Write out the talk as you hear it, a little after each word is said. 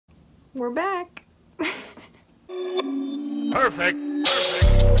We're back! Perfect.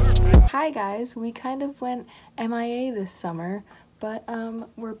 Hi guys, we kind of went MIA this summer, but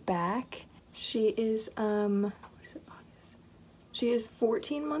we're back. She is what is it, August? She is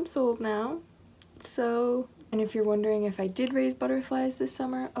 14 months old now. So, and if you're wondering if I did raise butterflies this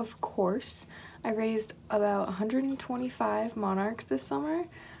summer, of course. I raised about 125 monarchs this summer,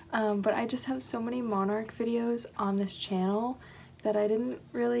 but I just have so many monarch videos on this channel that I didn't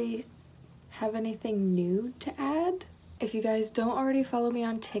really have anything new to add. If you guys don't already follow me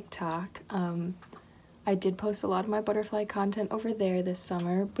on TikTok, I did post a lot of my butterfly content over there this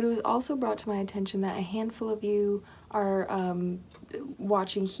summer, but it was also brought to my attention that a handful of you are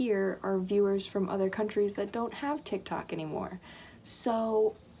watching here are viewers from other countries that don't have TikTok anymore.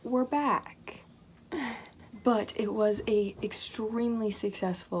 So we're back. But it was a extremely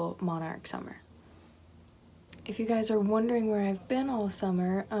successful monarch summer. If you guys are wondering where I've been all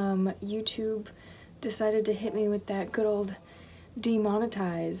summer, YouTube decided to hit me with that good old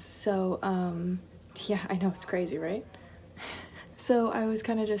demonetize, so yeah, I know, it's crazy, right? So I was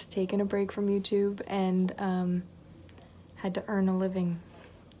kind of just taking a break from YouTube and had to earn a living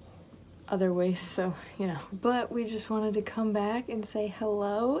other ways, so, you know. But we just wanted to come back and say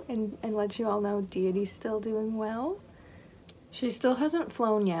hello and let you all know Deity's still doing well. She still hasn't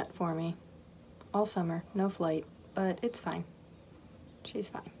flown yet for me. All summer, no flight, but it's fine. She's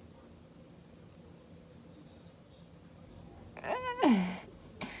fine.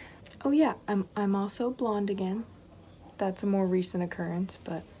 Oh yeah, I'm also blonde again. That's a more recent occurrence,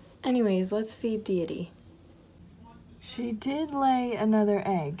 but anyways, let's feed Deity. She did lay another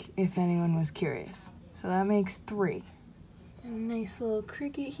egg, if anyone was curious. So that makes 3. A nice little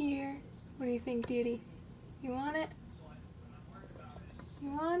cricket here. What do you think, Deity? You want it? You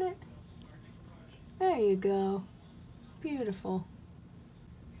want it? There you go. Beautiful.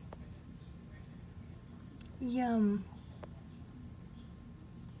 Yum.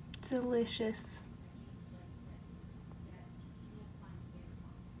 Delicious.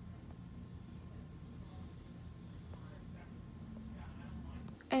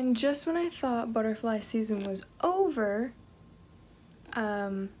 And just when I thought butterfly season was over,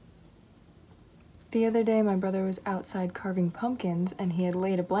 the other day my brother was outside carving pumpkins and he had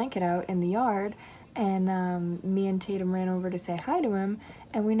laid a blanket out in the yard, and me and Tatum ran over to say hi to him,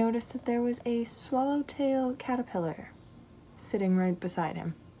 and we noticed that there was a swallowtail caterpillar sitting right beside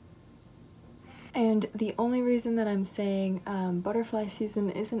him. And the only reason that I'm saying butterfly season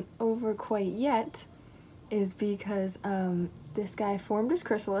isn't over quite yet is because this guy formed his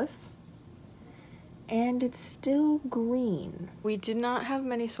chrysalis and it's still green. We did not have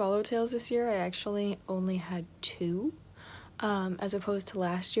many swallowtails this year. I actually only had 2. As opposed to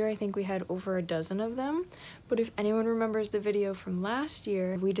last year, I think we had over a dozen of them. But if anyone remembers the video from last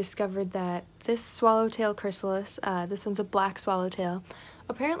year, we discovered that this swallowtail chrysalis, this one's a black swallowtail,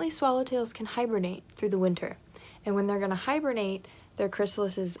 apparently swallowtails can hibernate through the winter. And when they're gonna hibernate, their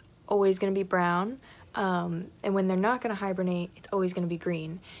chrysalis is always gonna be brown. And when they're not gonna hibernate, it's always gonna be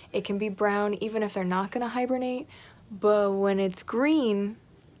green. It can be brown even if they're not gonna hibernate, but when it's green,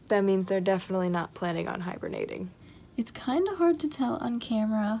 that means they're definitely not planning on hibernating. It's kind of hard to tell on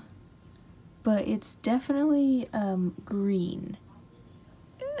camera, but it's definitely green.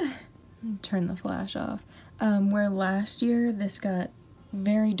 Turn the flash off. Where last year this got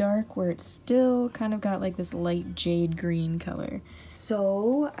very dark, where it's still kind of got like this light jade green color.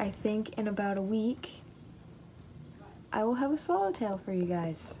 So I think in about a week I will have a swallowtail for you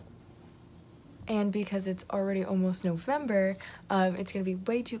guys. And because it's already almost November, it's gonna be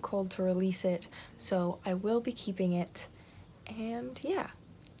way too cold to release it, so I will be keeping it. And yeah,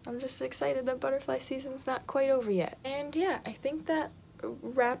 I'm just excited that butterfly season's not quite over yet. And yeah, I think that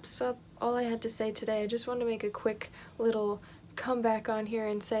wraps up all I had to say today. I just wanted to make a quick little comeback on here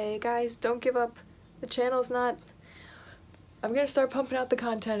and say, guys, don't give up. The channel's not... I'm gonna start pumping out the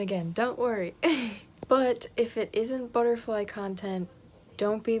content again, don't worry. But if it isn't butterfly content,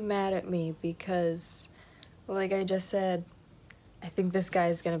 don't be mad at me because, like I just said, I think this guy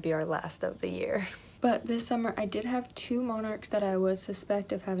is gonna be our last of the year. But this summer I did have 2 monarchs that I was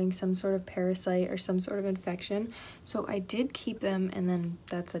suspect of having some sort of parasite or some sort of infection, so I did keep them, and then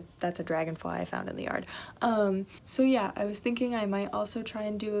that's a dragonfly I found in the yard. So yeah, I was thinking I might also try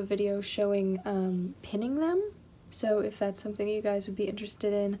and do a video showing pinning them, so if that's something you guys would be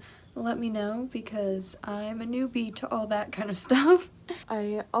interested in, let me know, because I'm a newbie to all that kind of stuff.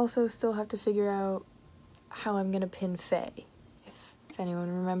 I also still have to figure out how I'm gonna pin Faye. If anyone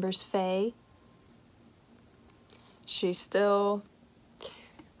remembers Faye, she's still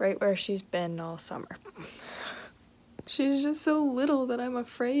right where she's been all summer. She's just so little that I'm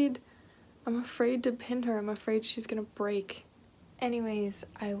afraid I'm afraid to pin her. I'm afraid she's gonna break. Anyways,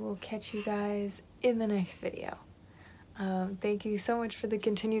 I will catch you guys in the next video. Thank you so much for the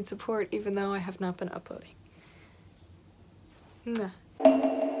continued support, even though I have not been uploading. Mwah.